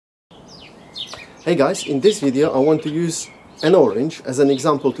Hey guys, in this video I want to use an orange as an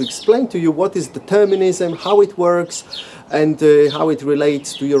example to explain to you what is determinism, how it works, and how it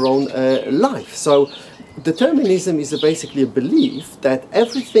relates to your own life. So determinism is basically a belief that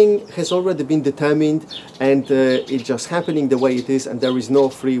everything has already been determined and it's just happening the way it is, and there is no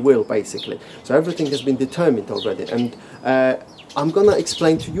free will basically. So everything has been determined already, and I'm gonna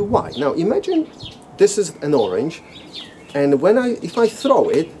explain to you why. Now imagine this is an orange, and if I throw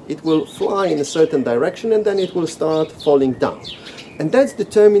it, it will fly in a certain direction and then it will start falling down. And that's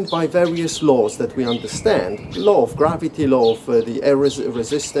determined by various laws that we understand. Law of gravity, law of the air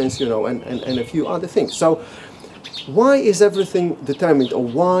resistance, you know, and a few other things. So why is everything determined, or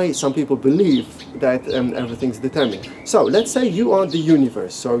why some people believe that everything's determined? So let's say you are the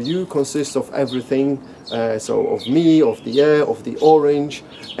universe. So you consist of everything, so of me, of the air, of the orange,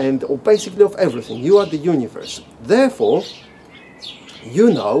 and basically of everything. You are the universe. Therefore,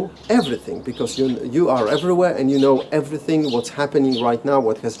 you know everything, because you are everywhere and you know everything, what's happening right now,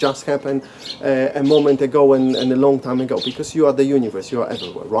 what has just happened a moment ago and a long time ago, because you are the universe, you are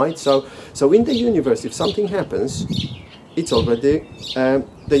everywhere, right? So in the universe, if something happens, it's already,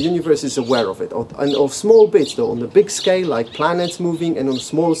 the universe is aware of it, and of small bits though. On the big scale, like planets moving, and on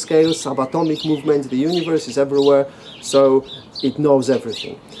small scale, subatomic movements, the universe is everywhere, so it knows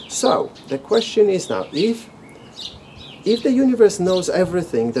everything. So the question is now, if the universe knows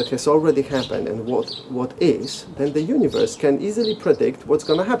everything that has already happened and what is, then the universe can easily predict what's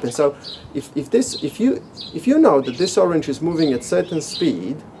going to happen. So if you know that this orange is moving at certain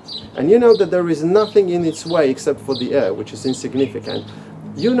speed, and you know that there is nothing in its way except for the air, which is insignificant,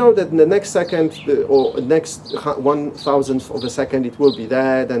 you know that in the next second or next 1,000th of a second it will be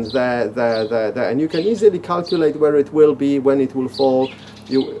there, then there, and you can easily calculate where it will be, when it will fall.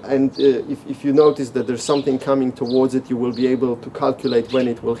 If you notice that there's something coming towards it, you will be able to calculate when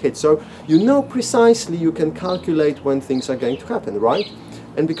it will hit. So you know precisely, you can calculate when things are going to happen, right?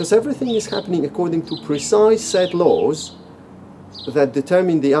 And because everything is happening according to precise set laws that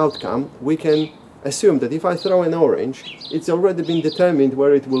determine the outcome, we can assume that if I throw an orange, it's already been determined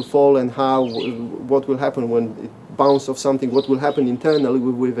where it will fall and how, what will happen when it bounces off something, what will happen internally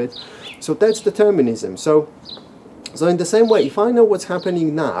with it. So that's determinism. So in the same way, if I know what's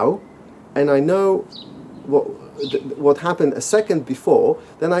happening now, and I know what happened a second before,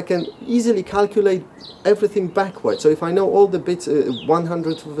 then I can easily calculate everything backwards. So if I know all the bits,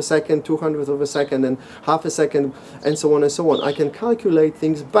 100th of a second, 200th of a second, and half a second, and so on, I can calculate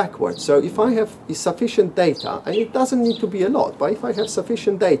things backwards. So if I have sufficient data, and it doesn't need to be a lot, but if I have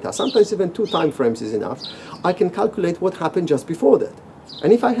sufficient data, sometimes even 2 time frames is enough, I can calculate what happened just before that.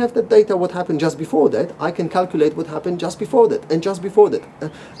 And if I have that data, what happened just before that, I can calculate what happened just before that, and just before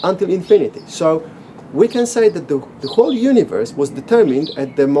that, until infinity. So we can say that the whole universe was determined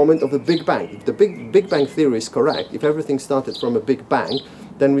at the moment of the Big Bang. If the Big Bang theory is correct, if everything started from a Big Bang,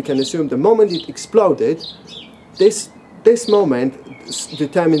 then we can assume the moment it exploded, this moment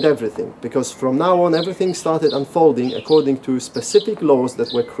determined everything, because from now on everything started unfolding according to specific laws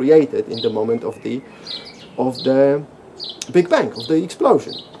that were created in the moment of the Big Bang, of the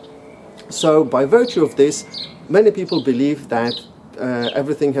explosion. So by virtue of this, many people believe that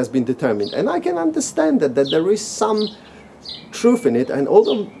everything has been determined, and I can understand that there is some truth in it. And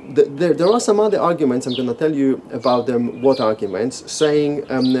although there are some other arguments, I'm going to tell you about them, what arguments, saying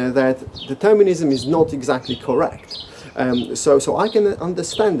that determinism is not exactly correct. So I can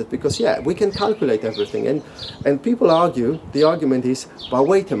understand it, because yeah, we can calculate everything, and people argue, the argument is, but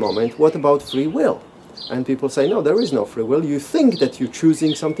wait a moment, what about free will? And people say, no, there is no free will. You think that you're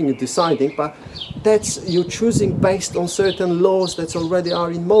choosing something, you're deciding, but you're choosing based on certain laws that already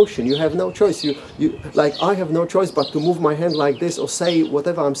are in motion. You have no choice. Like I have no choice but to move my hand like this or say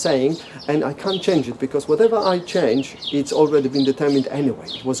whatever I'm saying, and I can't change it, because whatever I change, it's already been determined anyway.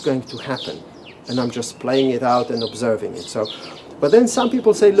 It was going to happen, and I'm just playing it out and observing it. But then some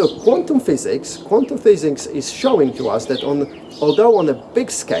people say, look, quantum physics is showing to us that although on a big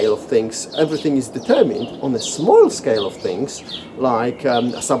scale of things everything is determined, on a small scale of things, like a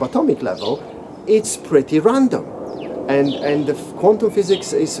subatomic level, it's pretty random. And the quantum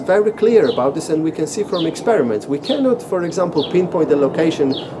physics is very clear about this, and we can see from experiments. We cannot, for example, pinpoint the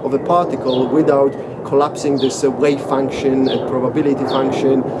location of a particle without collapsing this wave function and probability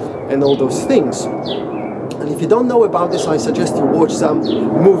function and all those things. And if you don't know about this, I suggest you watch some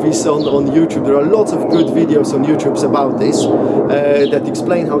movies on YouTube. There are lots of good videos on YouTube about this that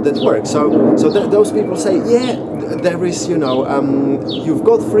explain how that works. So those people say, yeah, there is, you know, you've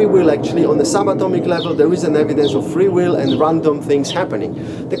got free will actually on the subatomic level. There is an evidence of free will and random things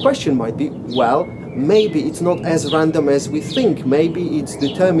happening. The question might be, well, maybe it's not as random as we think. Maybe it's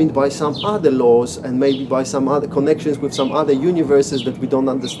determined by some other laws, and maybe by some other connections with some other universes that we don't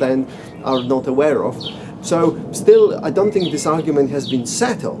understand, are not aware of. So still, I don't think this argument has been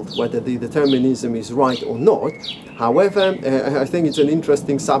settled, whether the determinism is right or not. However, I think it's an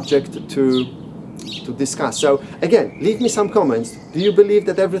interesting subject to discuss. So again, leave me some comments. Do you believe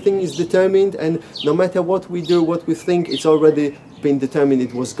that everything is determined, and no matter what we do, what we think, it's already been determined,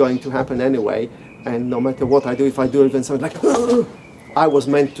 it was going to happen anyway, and no matter what I do, if I do even something like I was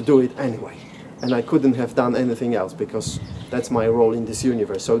meant to do it anyway, and I couldn't have done anything else because that's my role in this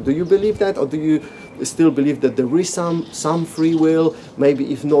universe. So do you believe that, or do you still believe that there is some free will,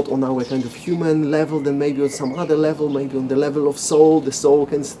 maybe if not on our kind of human level, then maybe on some other level, maybe on the level of soul, the soul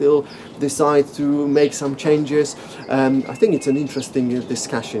can still decide to make some changes? I think it's an interesting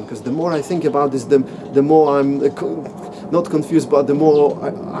discussion, because the more I think about this, the more I'm not confused, but the more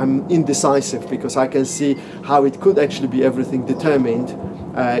I'm indecisive, because I can see how it could actually be everything determined.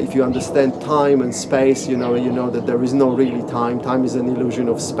 If you understand time and space, you know that there is no really time. Time is an illusion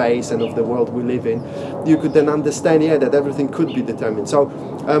of space and of the world we live in. You could then understand, yeah, that everything could be determined. So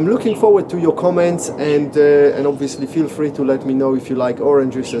I'm looking forward to your comments, and obviously feel free to let me know if you like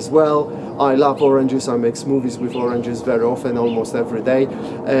orange juice as well. I love oranges. I make smoothies with oranges very often, almost every day.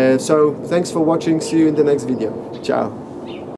 So thanks for watching. See you in the next video. Ciao.